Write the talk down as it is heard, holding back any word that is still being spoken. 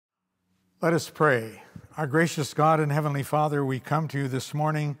Let us pray. Our gracious God and Heavenly Father, we come to you this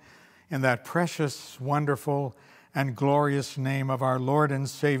morning in that precious, wonderful, and glorious name of our Lord and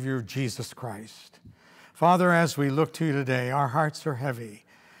Savior, Jesus Christ. Father, as we look to you today, our hearts are heavy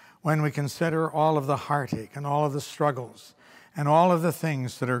when we consider all of the heartache and all of the struggles and all of the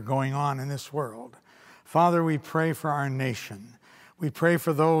things that are going on in this world. Father, we pray for our nation. We pray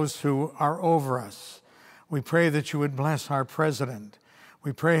for those who are over us. We pray that you would bless our president.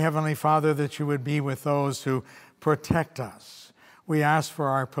 We pray, Heavenly Father, that you would be with those who protect us. We ask for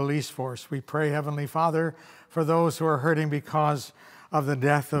our police force. We pray, Heavenly Father, for those who are hurting because of the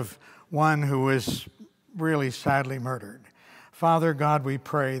death of one who was really sadly murdered. Father God, we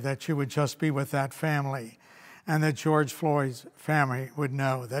pray that you would just be with that family and that George Floyd's family would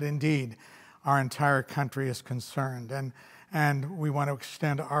know that indeed our entire country is concerned, and we want to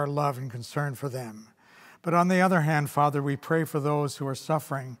extend our love and concern for them. But on the other hand, Father, we pray for those who are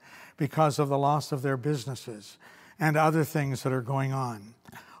suffering because of the loss of their businesses and other things that are going on.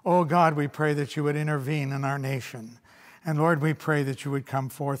 Oh God, we pray that you would intervene in our nation. And Lord, we pray that you would come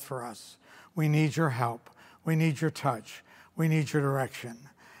forth for us. We need your help. We need your touch. We need your direction.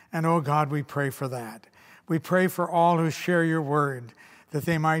 And oh God, we pray for that. We pray for all who share your word, that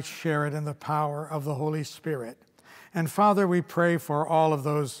they might share it in the power of the Holy Spirit. And Father, we pray for all of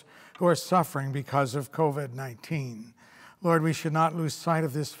those who are suffering because of COVID-19. Lord, we should not lose sight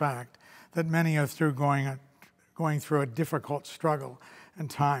of this fact that many are going through a difficult struggle and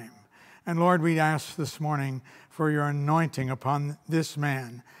time. And Lord, we ask this morning for your anointing upon this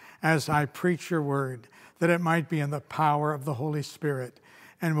man as I preach your word, that it might be in the power of the Holy Spirit,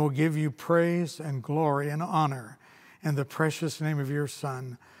 and will give you praise and glory and honor in the precious name of your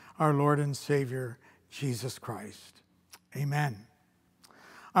Son, our Lord and Savior, Jesus Christ. Amen.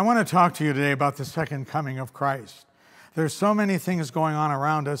 I want to talk to you today about the second coming of Christ. There's so many things going on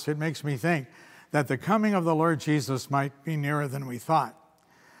around us, it makes me think that the coming of the Lord Jesus might be nearer than we thought.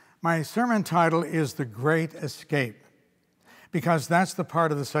 My sermon title is The Great Escape, because that's the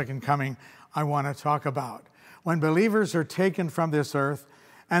part of the second coming I want to talk about. When believers are taken from this earth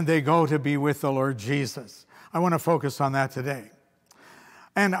and they go to be with the Lord Jesus. I want to focus on that today.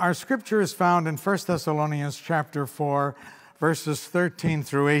 And our scripture is found in 1 Thessalonians chapter 4, verses 13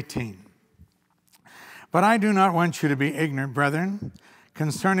 through 18. But I do not want you to be ignorant, brethren,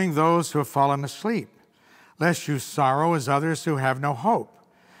 concerning those who have fallen asleep, lest you sorrow as others who have no hope.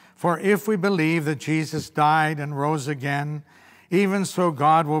 For if we believe that Jesus died and rose again, even so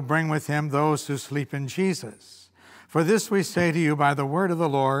God will bring with him those who sleep in Jesus. For this we say to you by the word of the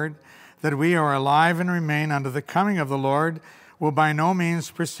Lord, that we are alive and remain unto the coming of the Lord will by no means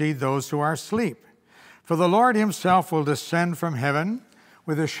precede those who are asleep. For the Lord himself will descend from heaven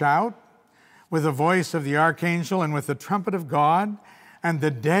with a shout, with the voice of the archangel, and with the trumpet of God, and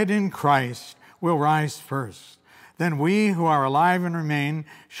the dead in Christ will rise first. Then we who are alive and remain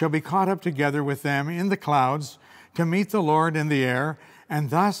shall be caught up together with them in the clouds to meet the Lord in the air, and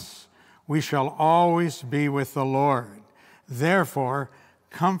thus we shall always be with the Lord. Therefore,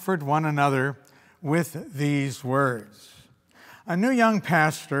 comfort one another with these words. A new young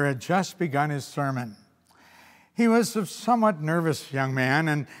pastor had just begun his sermon. He was a somewhat nervous young man,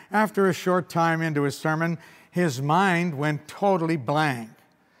 and after a short time into his sermon, his mind went totally blank.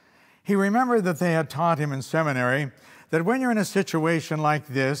 He remembered that they had taught him in seminary that when you're in a situation like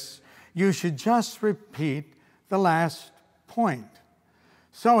this, you should just repeat the last point.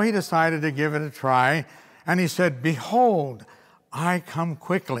 So he decided to give it a try, and he said, "Behold, I come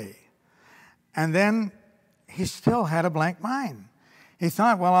quickly." And then he still had a blank mind. He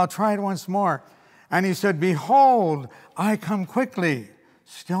thought, well, I'll try it once more. And he said, "Behold, I come quickly."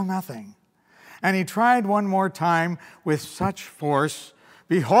 Still nothing. And he tried one more time with such force,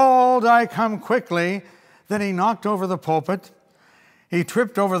 "Behold, I come quickly," that he knocked over the pulpit. He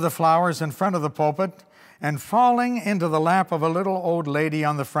tripped over the flowers in front of the pulpit, and falling into the lap of a little old lady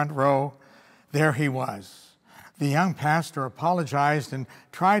on the front row, there he was. The young pastor apologized and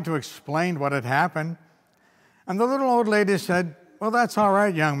tried to explain what had happened. And the little old lady said, "Well, that's all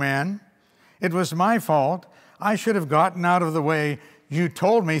right, young man. It was my fault. I should have gotten out of the way. You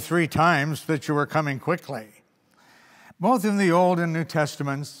told me 3 times that you were coming quickly." Both in the Old and New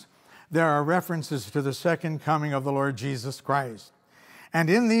Testaments, there are references to the second coming of the Lord Jesus Christ. And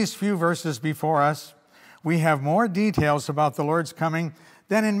in these few verses before us, we have more details about the Lord's coming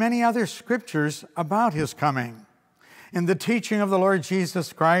than in many other scriptures about his coming. In the teaching of the Lord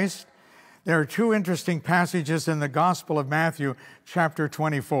Jesus Christ, there are 2 interesting passages in the Gospel of Matthew, chapter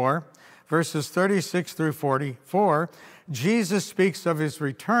 24, verses 36 through 44, Jesus speaks of his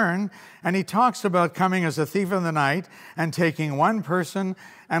return, and he talks about coming as a thief in the night and taking one person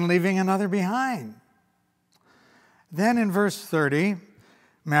and leaving another behind. Then in verse 30,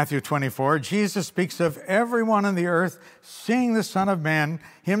 Matthew 24, Jesus speaks of everyone on the earth seeing the Son of Man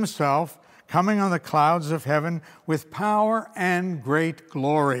himself coming on the clouds of heaven with power and great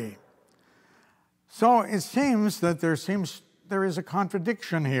glory. So it seems that there is a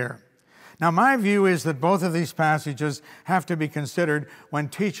contradiction here. Now, my view is that both of these passages have to be considered when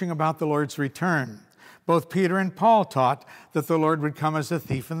teaching about the Lord's return. Both Peter and Paul taught that the Lord would come as a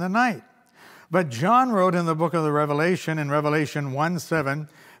thief in the night. But John wrote in the book of the Revelation, in Revelation 1:7,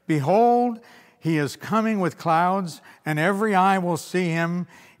 "Behold, he is coming with clouds, and every eye will see him,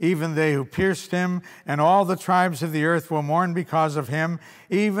 even they who pierced him, and all the tribes of the earth will mourn because of him.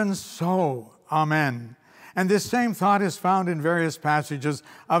 Even so, amen." And this same thought is found in various passages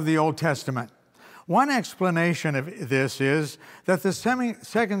of the Old Testament. One explanation of this is that the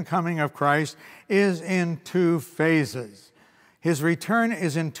second coming of Christ is in two phases. His return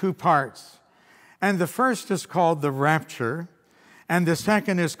is in two parts. And the first is called the rapture, and the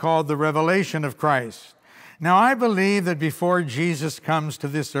second is called the revelation of Christ. Now, I believe that before Jesus comes to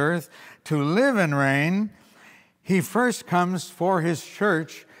this earth to live and reign, he first comes for his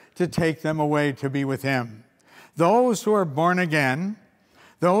church to take them away to be with him. Those who are born again,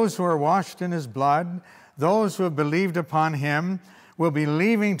 those who are washed in his blood, those who have believed upon him will be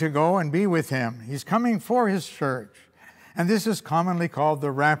leaving to go and be with him. He's coming for his church. And this is commonly called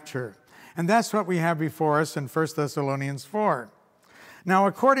the rapture. And that's what we have before us in 1 Thessalonians 4. Now,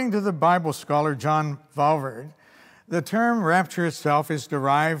 according to the Bible scholar John Valverde, the term rapture itself is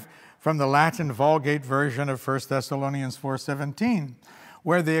derived from the Latin Vulgate version of 1 Thessalonians 4:17,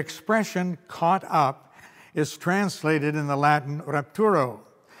 where the expression caught up is translated in the Latin rapturo.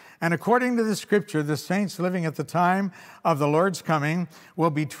 And according to the scripture, the saints living at the time of the Lord's coming will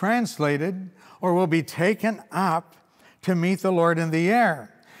be translated or will be taken up to meet the Lord in the air.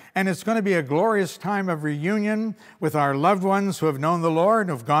 And it's going to be a glorious time of reunion with our loved ones who have known the Lord,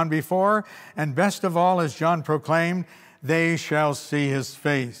 who have gone before. And best of all, as John proclaimed, they shall see his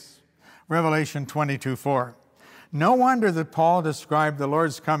face. Revelation 22:4. No wonder that Paul described the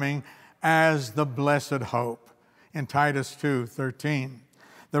Lord's coming as the blessed hope in Titus 2:13.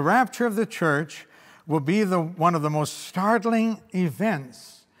 The rapture of the church will be one of the most startling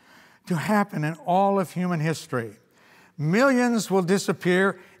events to happen in all of human history. Millions will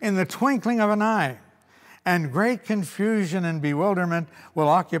disappear in the twinkling of an eye, and great confusion and bewilderment will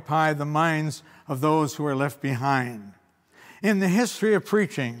occupy the minds of those who are left behind. In the history of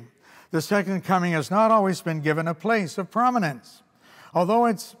preaching, the second coming has not always been given a place of prominence, although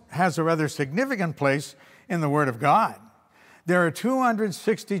it has a rather significant place in the Word of God. There are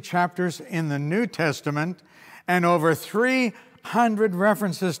 260 chapters in the New Testament and over 300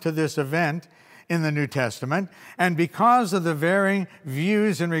 references to this event in the New Testament. And because of the varying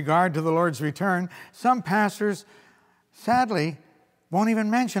views in regard to the Lord's return, some pastors, sadly, won't even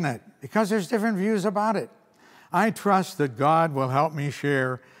mention it because there's different views about it. I trust that God will help me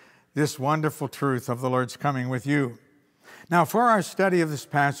share this wonderful truth of the Lord's coming with you. Now, for our study of this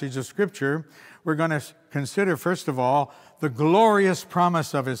passage of Scripture, we're going to consider, first of all, the glorious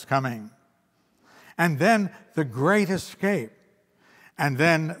promise of his coming, and then the great escape, and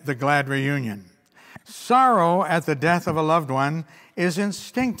then the glad reunion. Sorrow at the death of a loved one is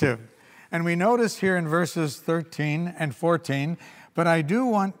instinctive, and we notice here in verses 13 and 14, but I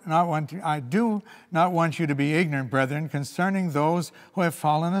do not want you to be ignorant, brethren, concerning those who have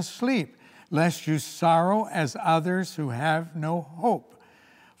fallen asleep, lest you sorrow as others who have no hope.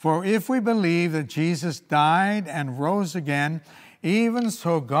 For if we believe that Jesus died and rose again, even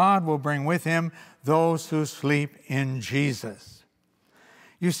so God will bring with him those who sleep in Jesus.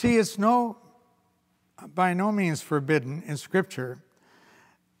 You see, it's by no means forbidden in Scripture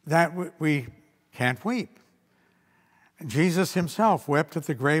that we can't weep. Jesus himself wept at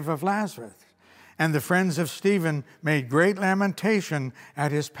the grave of Lazarus, and the friends of Stephen made great lamentation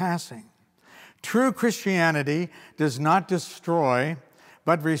at his passing. True Christianity does not destroy,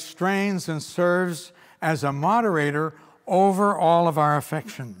 but restrains and serves as a moderator over all of our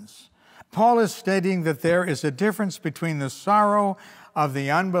affections. Paul is stating that there is a difference between the sorrow of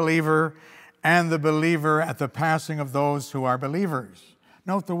the unbeliever and the believer at the passing of those who are believers.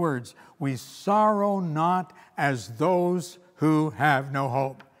 Note the words, we sorrow not as those who have no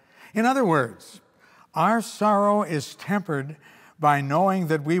hope. In other words, our sorrow is tempered by knowing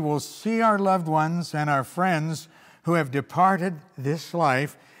that we will see our loved ones and our friends who have departed this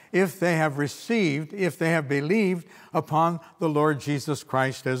life if they have believed upon the Lord Jesus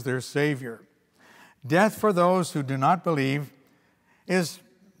Christ as their Savior. Death for those who do not believe is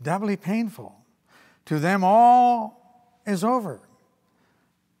doubly painful. To them all is over.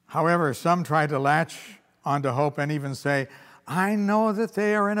 However, some try to latch onto hope and even say, I know that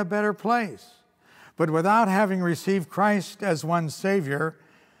they are in a better place. But without having received Christ as one Savior,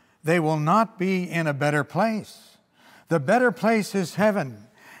 they will not be in a better place. The better place is heaven,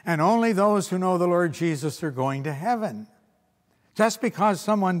 and only those who know the Lord Jesus are going to heaven. Just because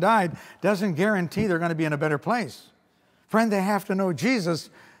someone died doesn't guarantee they're going to be in a better place. Friend, they have to know Jesus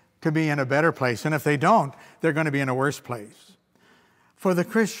to be in a better place, and if they don't, they're going to be in a worse place. For the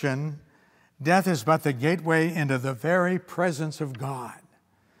Christian, death is but the gateway into the very presence of God.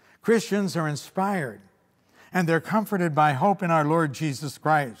 Christians are inspired, and they're comforted by hope in our Lord Jesus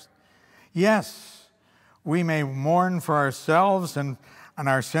Christ. Yes, we may mourn for ourselves and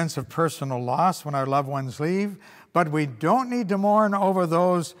our sense of personal loss when our loved ones leave, but we don't need to mourn over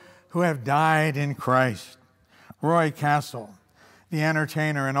those who have died in Christ. Roy Castle, the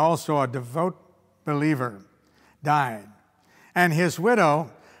entertainer and also a devout believer, died. And his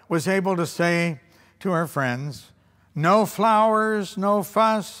widow was able to say to her friends, no flowers, no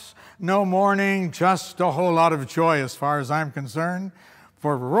fuss, no mourning, just a whole lot of joy as far as I'm concerned,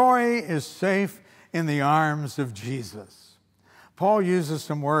 for Roy is safe in the arms of Jesus. Paul uses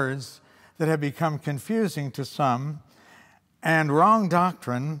some words that have become confusing to some, and wrong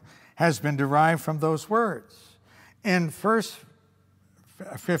doctrine has been derived from those words. In verse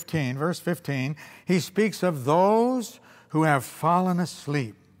 15, he speaks of those who have fallen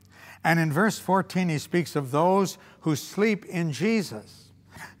asleep. And in verse 14, he speaks of those who sleep in Jesus.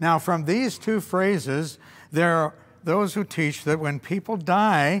 Now, from these two phrases, there are those who teach that when people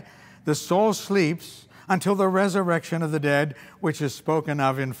die, the soul sleeps until the resurrection of the dead, which is spoken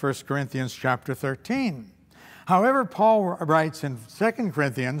of in 1 Corinthians chapter 13. However, Paul writes in 2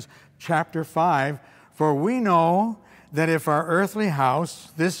 Corinthians chapter 5, for we know that if our earthly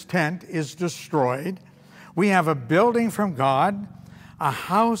house, this tent, is destroyed, we have a building from God, a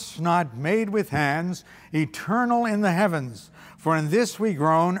house not made with hands, eternal in the heavens. For in this we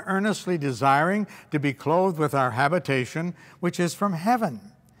groan, earnestly desiring to be clothed with our habitation, which is from heaven.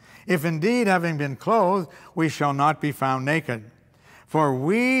 If indeed, having been clothed, we shall not be found naked. For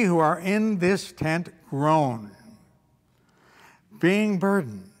we who are in this tent groan, being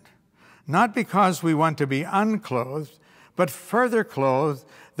burdened, not because we want to be unclothed, but further clothed,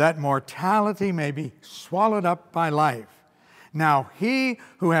 that mortality may be swallowed up by life. Now he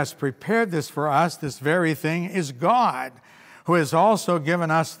who has prepared this for us, this very thing, is God, who has also given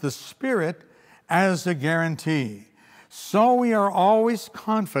us the Spirit as a guarantee. So we are always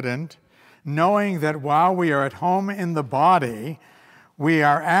confident, knowing that while we are at home in the body, we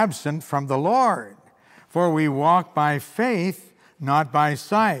are absent from the Lord. For we walk by faith, not by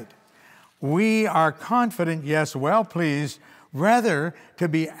sight. We are confident, yes, well pleased, rather to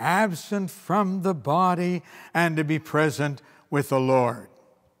be absent from the body and to be present with the Lord.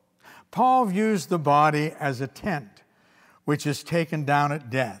 Paul views the body as a tent, which is taken down at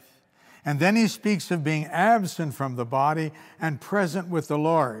death. And then he speaks of being absent from the body and present with the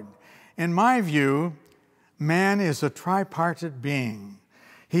Lord. In my view, man is a tripartite being.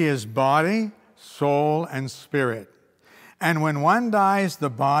 He is body, soul, and spirit. And when one dies, the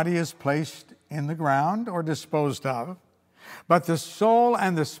body is placed in the ground or disposed of, but the soul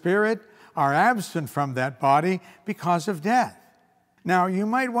and the spirit are absent from that body because of death. Now, you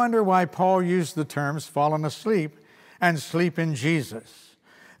might wonder why Paul used the terms fallen asleep and sleep in Jesus.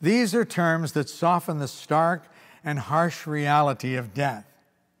 These are terms that soften the stark and harsh reality of death.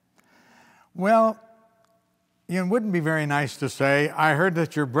 Well, it wouldn't be very nice to say, I heard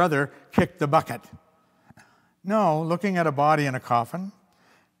that your brother kicked the bucket. No, looking at a body in a coffin,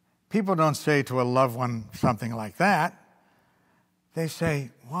 people don't say to a loved one something like that. They say,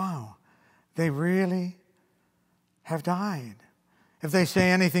 wow, they really have died. If they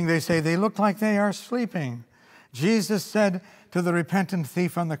say anything, they say they look like they are sleeping. Jesus said to the repentant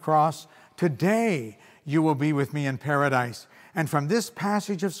thief on the cross, today you will be with me in paradise. And from this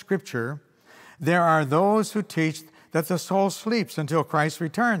passage of Scripture, there are those who teach that the soul sleeps until Christ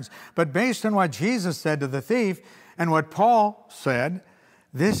returns. But based on what Jesus said to the thief and what Paul said,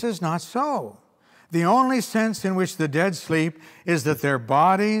 this is not so. The only sense in which the dead sleep is that their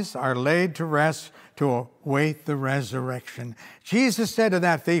bodies are laid to rest to await the resurrection. Jesus said to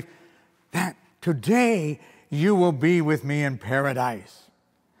that thief, that today you will be with me in paradise.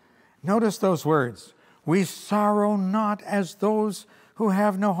 Notice those words. We sorrow not as those who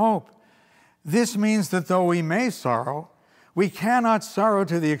have no hope. This means that though we may sorrow, we cannot sorrow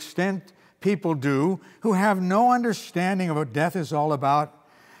to the extent people do who have no understanding of what death is all about.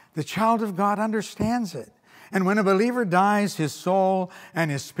 The child of God understands it. And when a believer dies, his soul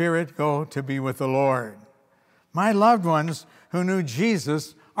and his spirit go to be with the Lord. My loved ones who knew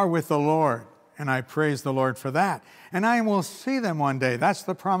Jesus are with the Lord, and I praise the Lord for that. And I will see them one day. That's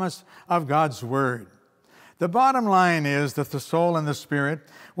the promise of God's word. The bottom line is that the soul and the spirit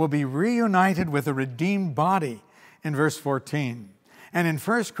will be reunited with a redeemed body in verse 14. And in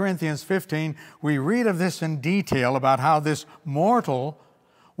 1 Corinthians 15, we read of this in detail about how this mortal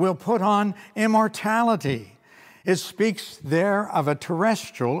will put on immortality. It speaks there of a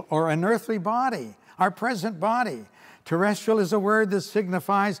terrestrial or an earthly body, our present body. Terrestrial is a word that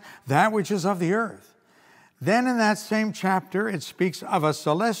signifies that which is of the earth. Then in that same chapter, it speaks of a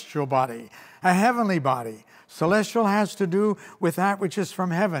celestial body, a heavenly body. Celestial has to do with that which is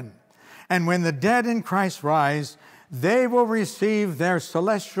from heaven. And when the dead in Christ rise, they will receive their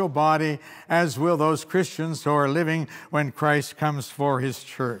celestial body, as will those Christians who are living when Christ comes for his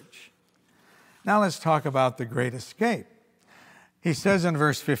church. Now let's talk about the great escape. He says in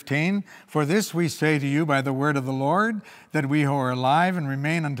verse 15, "For this we say to you by the word of the Lord, that we who are alive and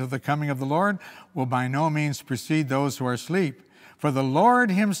remain until the coming of the Lord will by no means precede those who are asleep. For the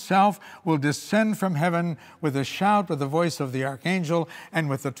Lord himself will descend from heaven with a shout, with the voice of the archangel, and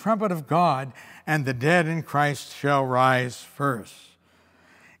with the trumpet of God, and the dead in Christ shall rise first."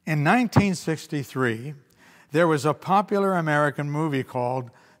 In 1963, there was a popular American movie called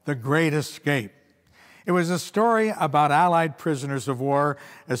The Great Escape. It was a story about Allied prisoners of war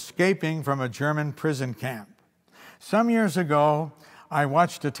escaping from a German prison camp. Some years ago, I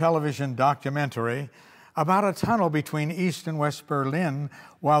watched a television documentary about a tunnel between East and West Berlin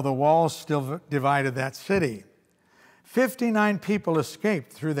while the walls still divided that city. 59 people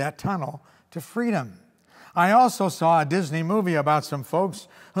escaped through that tunnel to freedom. I also saw a Disney movie about some folks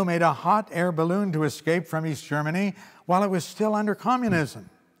who made a hot air balloon to escape from East Germany while it was still under communism.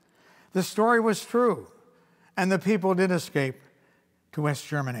 The story was true, and the people did escape to West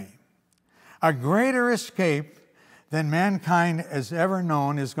Germany. A greater escape than mankind has ever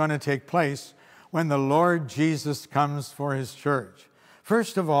known is going to take place when the Lord Jesus comes for his church.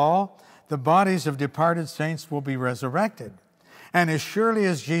 First of all, the bodies of departed saints will be resurrected. And as surely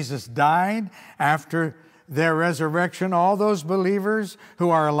as Jesus died, after their resurrection, all those believers who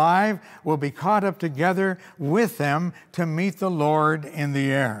are alive will be caught up together with them to meet the Lord in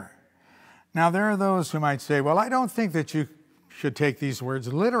the air. Now, there are those who might say, well, I don't think that you should take these words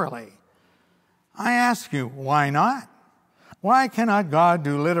literally. I ask you, why not? Why cannot God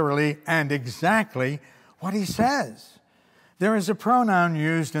do literally and exactly what he says? There is a pronoun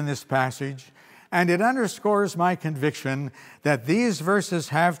used in this passage, and it underscores my conviction that these verses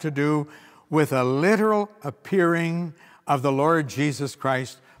have to do with a literal appearing of the Lord Jesus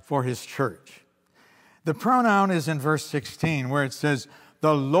Christ for his church. The pronoun is in verse 16, where it says,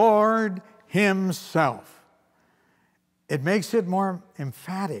 "The Lord himself." It makes it more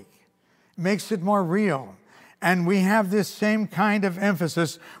emphatic, makes it more real. And we have this same kind of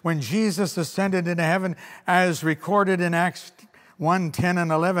emphasis when Jesus ascended into heaven, as recorded in Acts 1, 10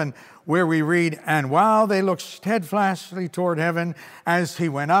 and 11, where we read, "And while they looked steadfastly toward heaven as he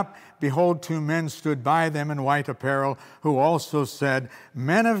went up, behold, 2 men stood by them in white apparel, who also said,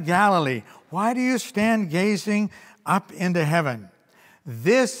 'Men of Galilee, why do you stand gazing up into heaven?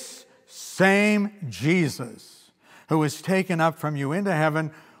 This same Jesus, who is taken up from you into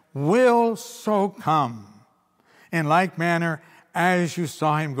heaven, will so come in like manner as you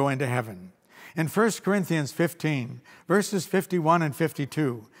saw him go into heaven." In 1 Corinthians 15, verses 51 and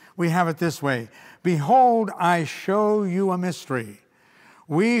 52, we have it this way, "Behold, I show you a mystery.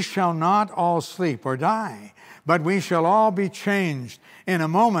 We shall not all sleep or die, but we shall all be changed in a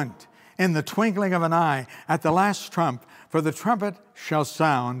moment, in the twinkling of an eye, at the last trump. For the trumpet shall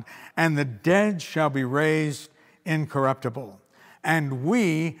sound, and the dead shall be raised incorruptible, and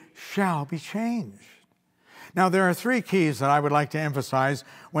we shall be changed." Now, there are 3 keys that I would like to emphasize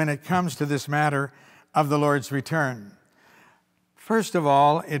when it comes to this matter of the Lord's return. First of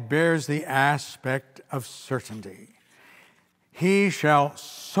all, it bears the aspect of certainty. He shall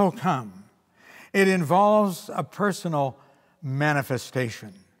so come. It involves a personal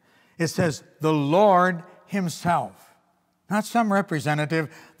manifestation. It says, the Lord himself, not some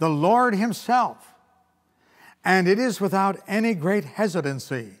representative, the Lord himself. And it is without any great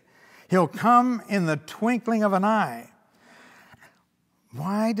hesitancy. He'll come in the twinkling of an eye.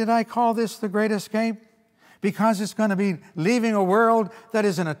 Why did I call this the Great Escape? Because it's going to be leaving a world that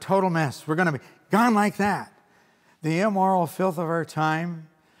is in a total mess. We're going to be gone like that. The immoral filth of our time,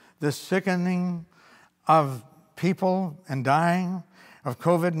 the sickening of people and dying, of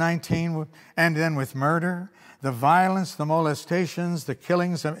COVID-19, and then with murder, the violence, the molestations, the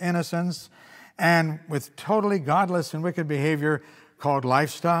killings of innocents, and with totally godless and wicked behavior called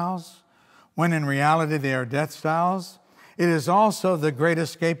lifestyles, when in reality they are death styles. It is also the great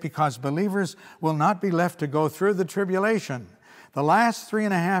escape because believers will not be left to go through the tribulation. The last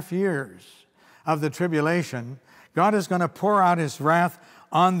 3.5 years of the tribulation, God is going to pour out his wrath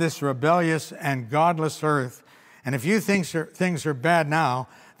on this rebellious and godless earth. And if you think things are bad now,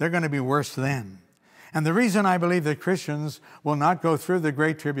 they're going to be worse then. And the reason I believe that Christians will not go through the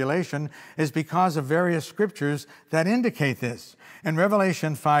Great Tribulation is because of various scriptures that indicate this. In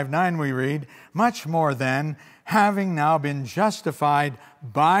Revelation 5:9 we read, "Much more then, having now been justified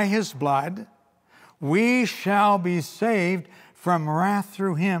by his blood, we shall be saved from wrath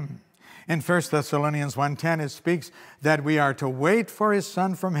through him." In 1 Thessalonians 1:10 it speaks that we are to wait for his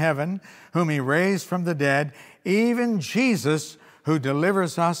Son from heaven, whom he raised from the dead, even Jesus, who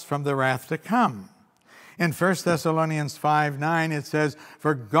delivers us from the wrath to come. In 1 Thessalonians 5:9 it says,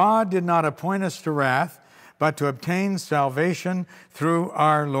 "For God did not appoint us to wrath, but to obtain salvation through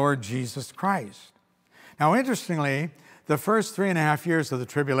our Lord Jesus Christ." Now, interestingly, the first 3.5 years of the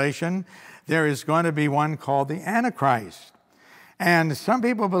tribulation, there is going to be one called the Antichrist. And some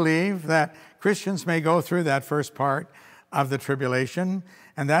people believe that Christians may go through that first part of the tribulation,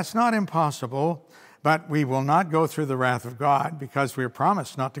 and that's not impossible, but we will not go through the wrath of God because we are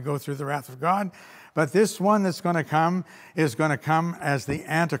promised not to go through the wrath of God. But this one that's going to come is going to come as the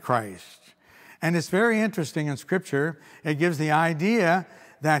Antichrist. And it's very interesting in Scripture. It gives the idea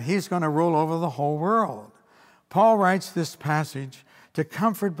that he's going to rule over the whole world. Paul writes this passage to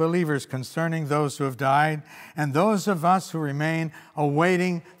comfort believers concerning those who have died and those of us who remain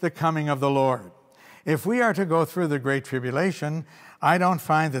awaiting the coming of the Lord. If we are to go through the Great Tribulation, I don't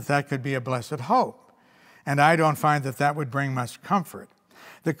find that that could be a blessed hope. And I don't find that that would bring much comfort.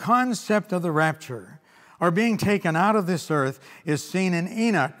 The concept of the rapture, or being taken out of this earth, is seen in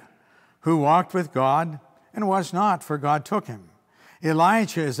Enoch, who walked with God and was not, for God took him.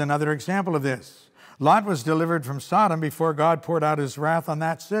 Elijah is another example of this. Lot was delivered from Sodom before God poured out his wrath on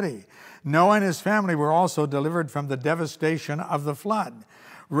that city. Noah and his family were also delivered from the devastation of the flood.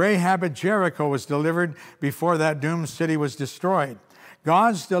 Rahab at Jericho was delivered before that doomed city was destroyed.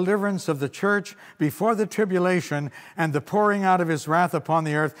 God's deliverance of the church before the tribulation and the pouring out of his wrath upon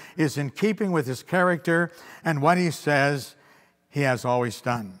the earth is in keeping with his character and what he says he has always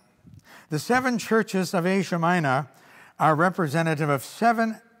done. The 7 churches of Asia Minor are representative of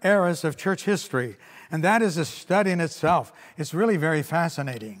 7 eras of church history, and that is a study in itself. It's really very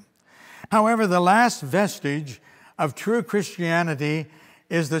fascinating. However, the last vestige of true Christianity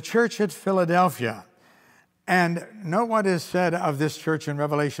is the church at Philadelphia. And note what is said of this church in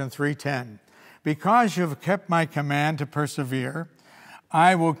Revelation 3:10. "Because you have kept my command to persevere,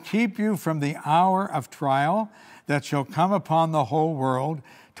 I will keep you from the hour of trial that shall come upon the whole world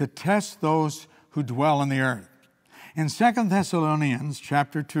to test those who dwell on the earth." In 2 Thessalonians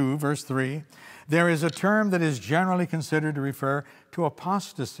chapter 2, verse 3, there is a term that is generally considered to refer to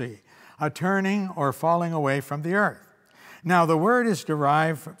apostasy, a turning or falling away from the earth. Now, the word is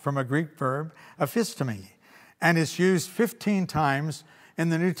derived from a Greek verb, ephistemi, and it's used 15 times in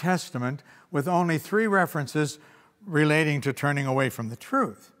the New Testament with only 3 references relating to turning away from the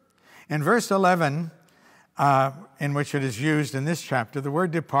truth. In verse 11, in which it is used in this chapter, the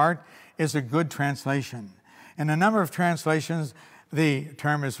word depart is a good translation. In a number of translations, the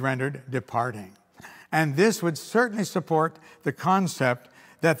term is rendered departing. And this would certainly support the concept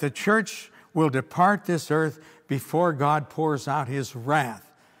that the church will depart this earth before God pours out his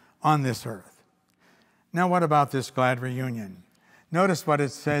wrath on this earth. Now, what about this glad reunion? Notice what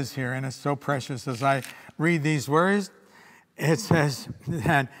it says here, and it's so precious as I read these words. It says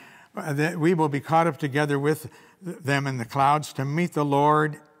that we will be caught up together with them in the clouds to meet the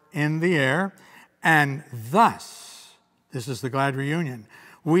Lord in the air, and thus, this is the glad reunion,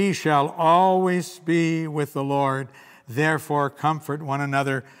 we shall always be with the Lord. Therefore, comfort one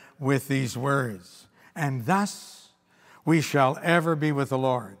another with these words. And thus, we shall ever be with the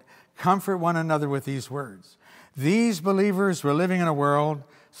Lord. Comfort one another with these words. These believers were living in a world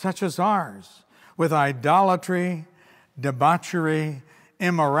such as ours, with idolatry, debauchery,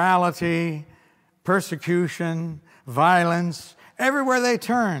 immorality, persecution, violence, everywhere they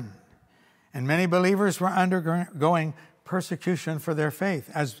turned. And many believers were undergoing persecution for their faith,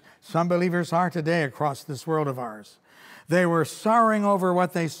 as some believers are today across this world of ours. They were sorrowing over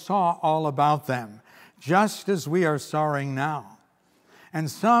what they saw all about them, just as we are sorrowing now. And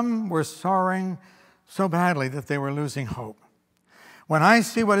some were sorrowing so badly that they were losing hope. When I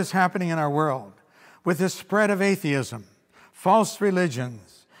see what is happening in our world with the spread of atheism, false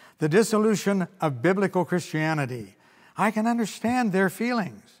religions, the dissolution of biblical Christianity. I can understand their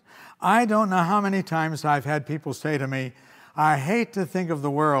feelings. I don't know how many times I've had people say to me, I hate to think of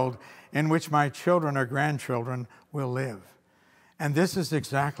the world in which my children or grandchildren will live. And this is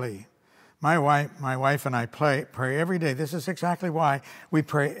exactly, my wife and I pray every day. This is exactly why we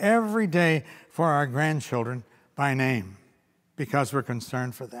pray every day for our grandchildren by name, because we're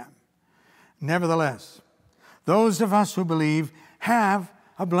concerned for them. Nevertheless, those of us who believe have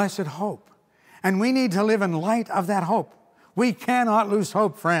a blessed hope, and we need to live in light of that hope. We cannot lose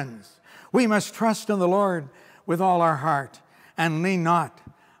hope, friends. We must trust in the Lord with all our heart and lean not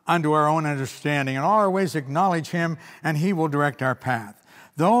unto our own understanding. In all our ways acknowledge Him, and He will direct our path.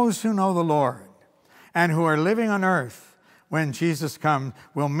 Those who know the Lord and who are living on earth when Jesus comes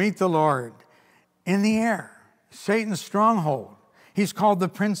will meet the Lord in the air, Satan's stronghold. He's called the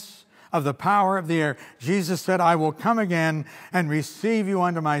prince of the power of the air. Jesus said, I will come again and receive you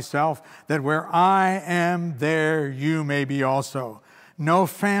unto myself, that where I am, there you may be also. No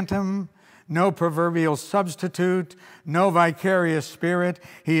phantom, no proverbial substitute, no vicarious spirit.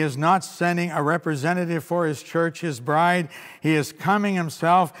 He is not sending a representative for His church, His bride. He is coming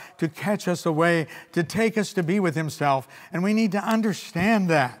Himself to catch us away, to take us to be with Himself. And we need to understand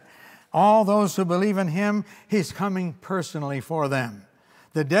that. All those who believe in Him, He's coming personally for them.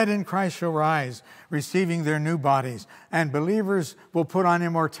 The dead in Christ shall rise, receiving their new bodies, and believers will put on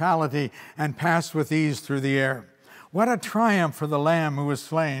immortality and pass with ease through the air. What a triumph for the Lamb who was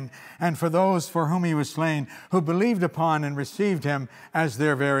slain, and for those for whom He was slain, who believed upon and received Him as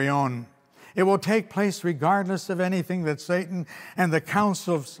their very own. It will take place regardless of anything that Satan and the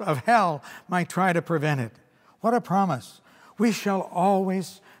councils of hell might try to prevent it. What a promise. We shall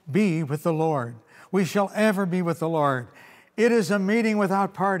always be with the Lord. We shall ever be with the Lord. It is a meeting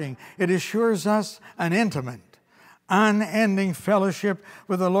without parting. It assures us an intimate, unending fellowship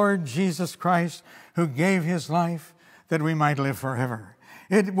with the Lord Jesus Christ, who gave His life that we might live forever.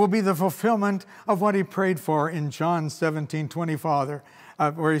 It will be the fulfillment of what He prayed for in John 17:20,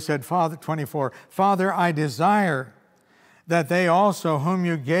 where He said, Father, 24, Father, I desire that they also whom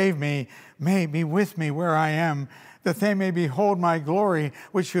you gave me may be with me where I am, that they may behold my glory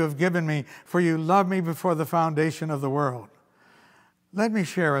which you have given me, for you loved me before the foundation of the world. Let me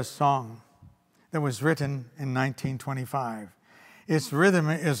share a song that was written in 1925. Its rhythm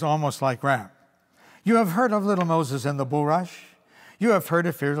is almost like rap. You have heard of little Moses and the bulrush. You have heard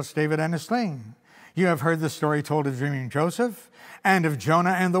of fearless David and his sling. You have heard the story told of dreaming Joseph and of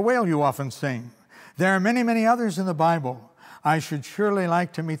Jonah and the whale you often sing. There are many, many others in the Bible. I should surely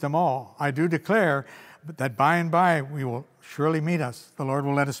like to meet them all. I do declare that by and by we will surely meet us. The Lord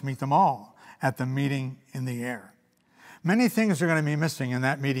will let us meet them all at the meeting in the air. Many things are going to be missing in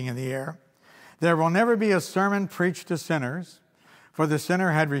that meeting in the air. There will never be a sermon preached to sinners, for the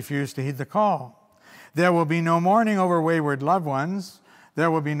sinner had refused to heed the call. There will be no mourning over wayward loved ones.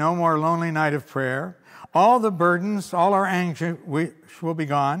 There will be no more lonely night of prayer. All the burdens, all our anguish will be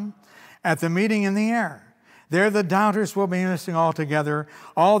gone at the meeting in the air. There the doubters will be missing altogether.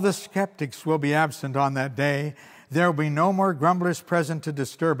 All the skeptics will be absent on that day. There will be no more grumblers present to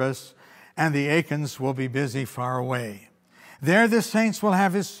disturb us, and the Achans will be busy far away. There the saints will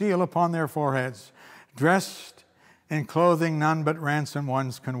have His seal upon their foreheads, dressed in clothing none but ransomed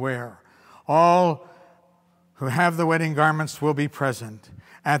ones can wear. All who have the wedding garments will be present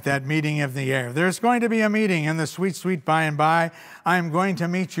at that meeting of the air. There's going to be a meeting in the sweet, sweet by and by. I'm going to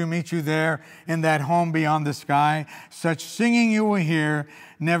meet you there in that home beyond the sky. Such singing you will hear,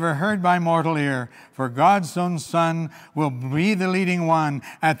 never heard by mortal ear, for God's own Son will be the leading one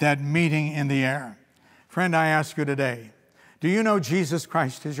at that meeting in the air. Friend, I ask you today, do you know Jesus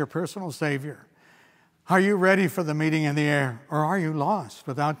Christ is your personal Savior? Are you ready for the meeting in the air, or are you lost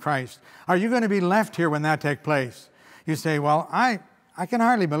without Christ? Are you going to be left here when that takes place? You say, well, I can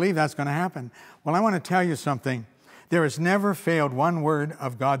hardly believe that's going to happen. Well, I want to tell you something. There has never failed one word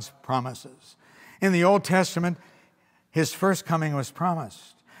of God's promises. In the Old Testament, His first coming was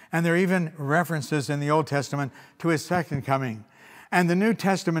promised. And there are even references in the Old Testament to His second coming. And the New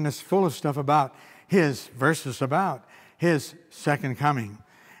Testament is full of stuff about verses about His second coming.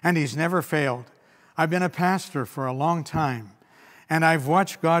 And He's never failed. I've been a pastor for a long time, and I've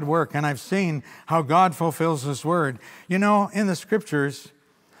watched God work, and I've seen how God fulfills His word. You know, in the Scriptures,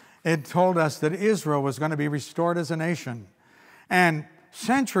 it told us that Israel was going to be restored as a nation. And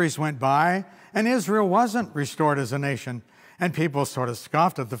centuries went by, and Israel wasn't restored as a nation. And people sort of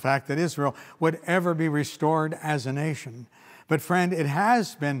scoffed at the fact that Israel would ever be restored as a nation. But friend, it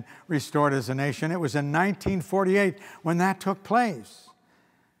has been restored as a nation. It was in 1948 when that took place.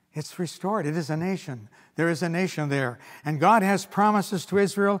 It's restored. It is a nation There is a nation there. And God has promises to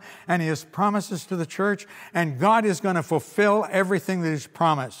Israel, and He has promises to the church, and God is going to fulfill everything that He's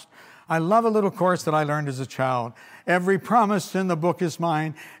promised. I love a little course that I learned as a child. Every promise in the book is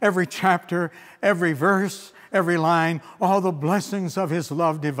mine. Every chapter, every verse, every line, all the blessings of His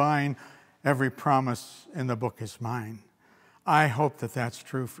love divine. Every promise in the book is mine. I hope that that's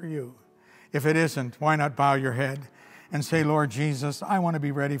true for you. If it isn't, why not bow your head and say, Lord Jesus, I want to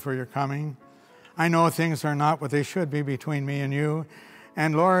be ready for your coming. I know things are not what they should be between me and you.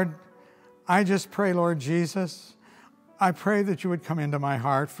 And Lord, I just pray, Lord Jesus, I pray that you would come into my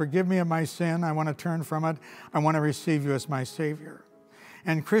heart. Forgive me of my sin. I want to turn from it. I want to receive you as my Savior.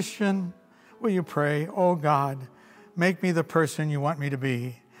 And Christian, will you pray, oh God, make me the person you want me to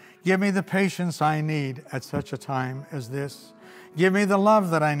be. Give me the patience I need at such a time as this. Give me the love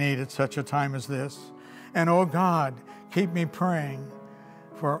that I need at such a time as this. And oh God, keep me praying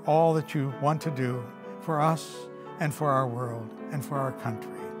for all that you want to do for us and for our world and for our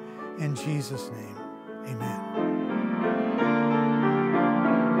country. In Jesus' name, amen.